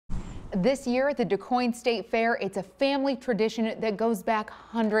This year at the Quoin State Fair, it's a family tradition that goes back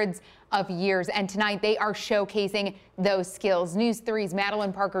hundreds of years. And tonight they are showcasing those skills. News 3's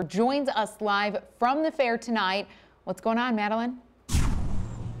Madeline Parker joins us live from the fair tonight. What's going on, Madeline?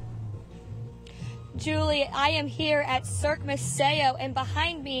 Julie, I am here at Cirque Museo, and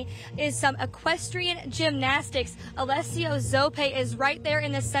behind me is some equestrian gymnastics. Alessio Zoppe is right there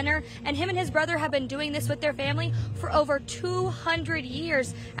in the center, and him and his brother have been doing this with their family for over 200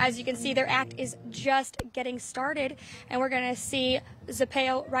 years. As you can see, their act is just getting started, and we're going to see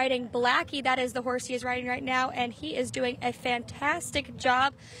Zoppe riding Blackie. That is the horse he is riding right now, and he is doing a fantastic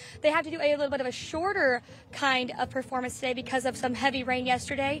job. They have to do a little bit of a shorter kind of performance today because of some heavy rain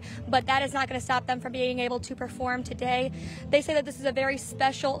yesterday, but that is not going to stop them from being able to perform today. They say that this is a very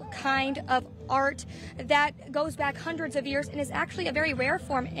special kind of art that goes back hundreds of years and is actually a very rare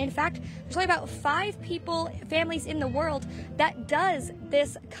form. In fact, there's only about 5 families in the world that does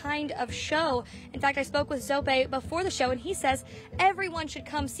this kind of show. In fact, I spoke with Zoppe before the show, and he says everyone should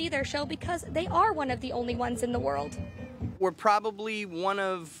come see their show because they are one of the only ones in the world. We're probably one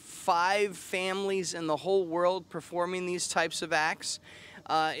of 5 families in the whole world performing these types of acts.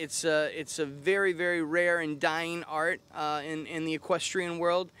 It's a very, very rare and dying art in the equestrian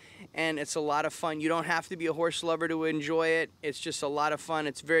world, and it's a lot of fun. You don't have to be a horse lover to enjoy it. It's just a lot of fun.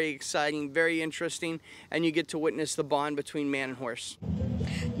 It's very exciting, very interesting, and you get to witness the bond between man and horse.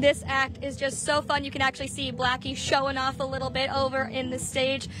 This act is just so fun. You can actually see Blackie showing off a little bit over in the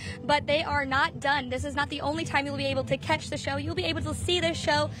stage, but they are not done. This is not the only time you'll be able to catch the show. You'll be able to see this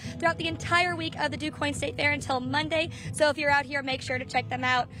show throughout the entire week of the Quoin State Fair until Monday. So if you're out here, make sure to check them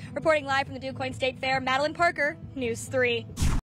out. Reporting live from the Quoin State Fair, Madeline Parker, News 3.